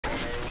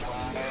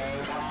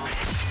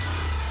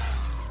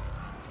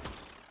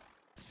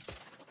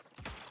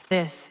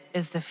This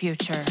is the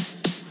future.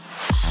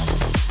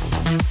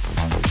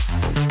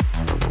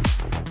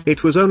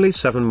 It was only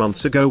 7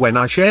 months ago when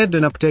I shared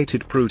an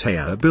updated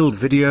Protea build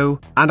video,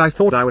 and I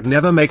thought I would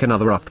never make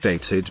another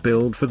updated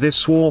build for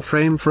this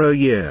Warframe for a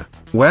year.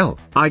 Well,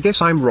 I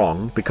guess I'm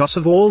wrong because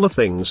of all the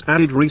things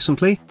added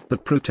recently. The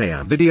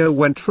Protea video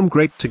went from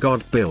great to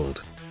god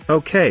build.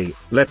 Okay,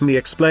 let me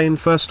explain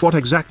first what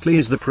exactly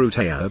is the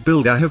Protea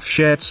build I have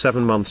shared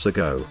 7 months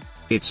ago.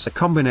 It's a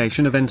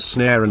combination of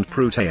Ensnare and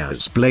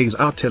Protea's Blaze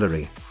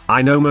Artillery.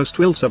 I know most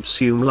will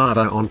subsume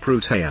lava on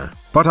Protea,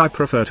 but I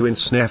prefer to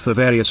ensnare for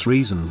various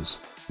reasons.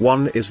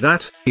 One is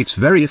that, it's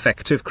very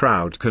effective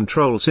crowd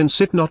control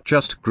since it not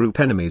just group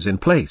enemies in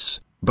place,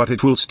 but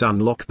it will stun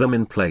lock them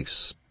in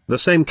place. The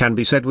same can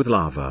be said with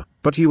lava,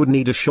 but you would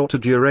need a shorter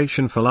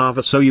duration for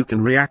lava so you can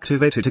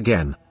reactivate it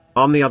again.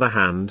 On the other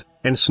hand,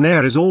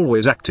 Ensnare is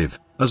always active.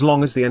 As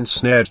long as the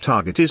ensnared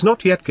target is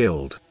not yet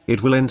killed,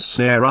 it will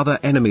ensnare other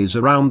enemies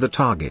around the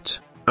target.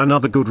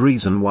 Another good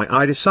reason why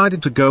I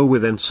decided to go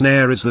with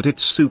Ensnare is that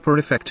it's super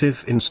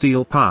effective in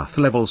Steel Path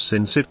levels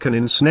since it can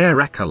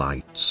ensnare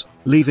acolytes,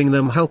 leaving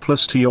them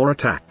helpless to your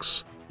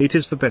attacks. It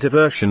is the better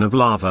version of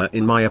lava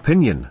in my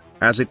opinion,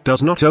 as it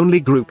does not only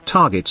group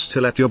targets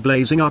to let your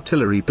blazing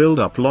artillery build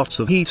up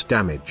lots of heat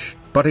damage,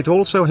 but it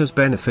also has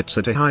benefits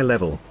at a high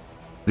level.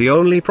 The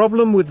only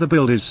problem with the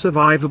build is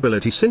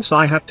survivability. Since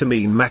I had to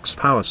min-max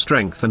power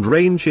strength and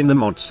range in the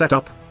mod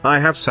setup, I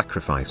have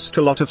sacrificed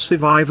a lot of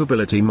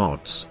survivability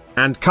mods,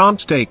 and can't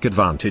take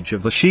advantage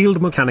of the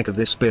shield mechanic of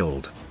this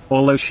build.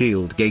 Although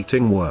shield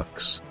gating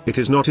works, it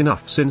is not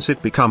enough since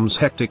it becomes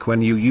hectic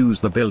when you use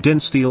the build in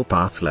Steel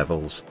Path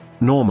levels.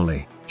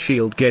 Normally,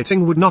 shield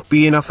gating would not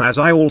be enough as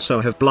I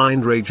also have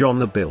blind rage on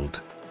the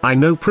build. I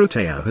know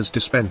Protea has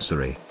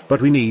dispensary,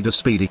 but we need a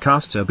speedy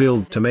caster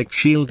build to make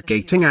shield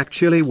gating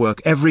actually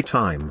work every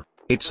time.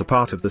 It's a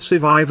part of the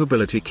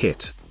survivability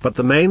kit, but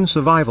the main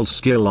survival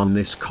skill on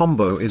this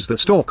combo is the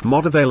stalk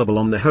mod available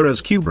on the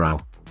Horror's Q-Brow.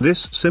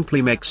 This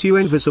simply makes you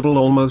invisible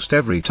almost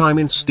every time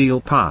in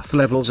Steel Path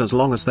levels as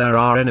long as there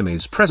are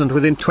enemies present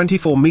within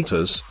 24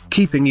 meters,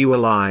 keeping you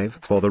alive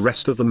for the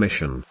rest of the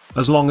mission,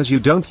 as long as you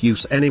don't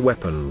use any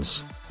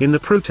weapons. In the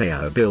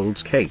Protea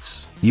build's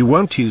case, you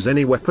won't use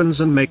any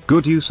weapons and make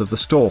good use of the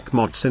stalk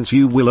mod since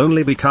you will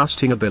only be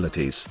casting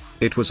abilities.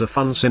 It was a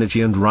fun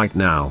synergy and right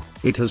now,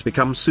 it has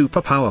become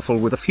super powerful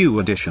with a few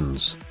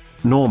additions.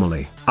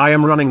 Normally, I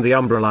am running the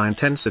Umbrella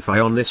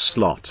Intensify on this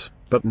slot,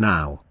 but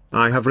now,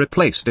 I have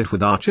replaced it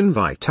with Archon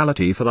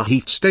Vitality for the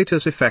heat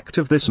status effect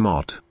of this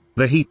mod.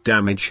 The heat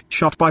damage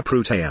shot by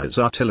Protea's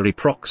artillery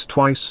procs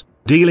twice,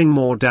 dealing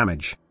more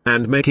damage,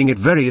 and making it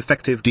very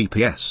effective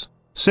DPS.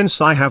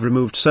 Since I have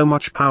removed so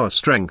much power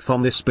strength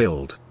on this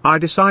build, I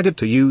decided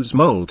to use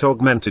Molt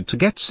Augmented to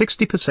get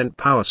 60%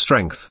 power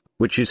strength,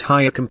 which is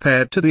higher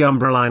compared to the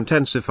Umbrella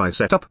Intensify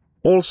setup.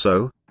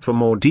 Also, for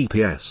more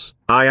DPS,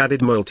 I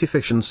added Molt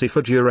Efficiency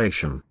for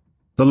duration.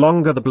 The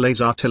longer the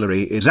Blaze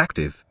Artillery is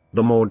active,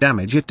 the more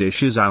damage it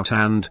dishes out,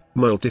 and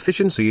Molt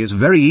Efficiency is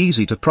very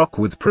easy to proc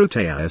with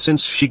Protea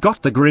since she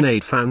got the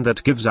grenade fan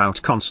that gives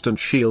out constant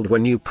shield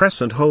when you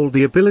press and hold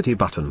the ability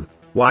button.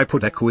 Why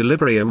put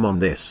Equilibrium on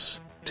this?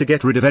 To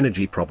get rid of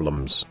energy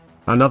problems.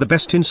 Another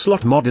best in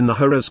slot mod in the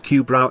Horror's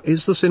Q-Brow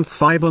is the Synth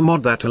Fiber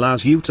mod that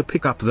allows you to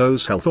pick up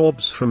those health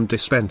orbs from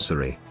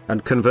dispensary,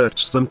 and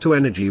converts them to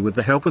energy with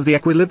the help of the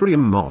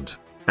Equilibrium mod.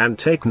 And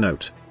take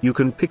note, you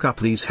can pick up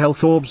these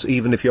health orbs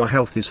even if your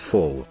health is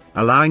full,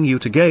 allowing you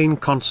to gain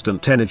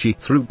constant energy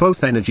through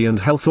both energy and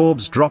health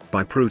orbs dropped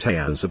by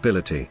Protea's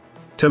ability.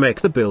 To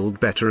make the build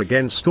better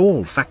against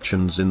all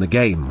factions in the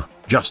game,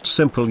 just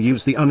simple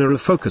use the Unara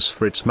Focus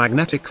for its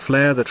magnetic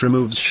flare that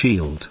removes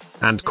shield,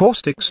 and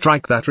Caustic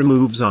Strike that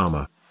removes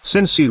armor.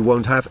 Since you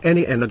won't have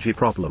any energy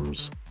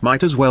problems,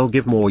 might as well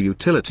give more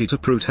utility to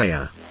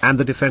Protea, and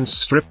the defense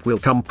strip will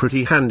come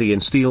pretty handy in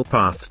Steel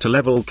Path to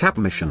level cap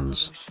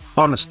missions.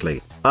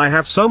 Honestly, I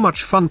have so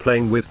much fun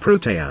playing with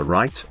Protea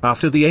right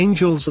after the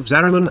Angels of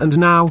Zariman, and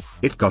now,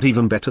 it got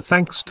even better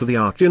thanks to the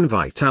Archon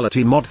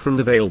Vitality mod from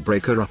the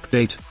Veilbreaker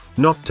update,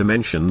 not to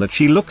mention that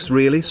she looks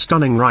really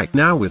stunning right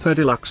now with her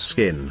deluxe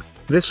skin.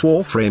 This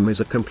Warframe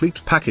is a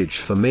complete package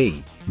for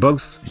me,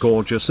 both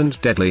gorgeous and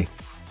deadly.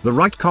 The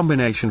right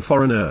combination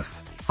for an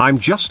nerf. I'm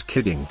just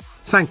kidding.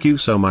 Thank you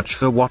so much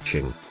for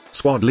watching.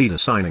 Squad Leader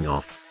signing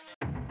off.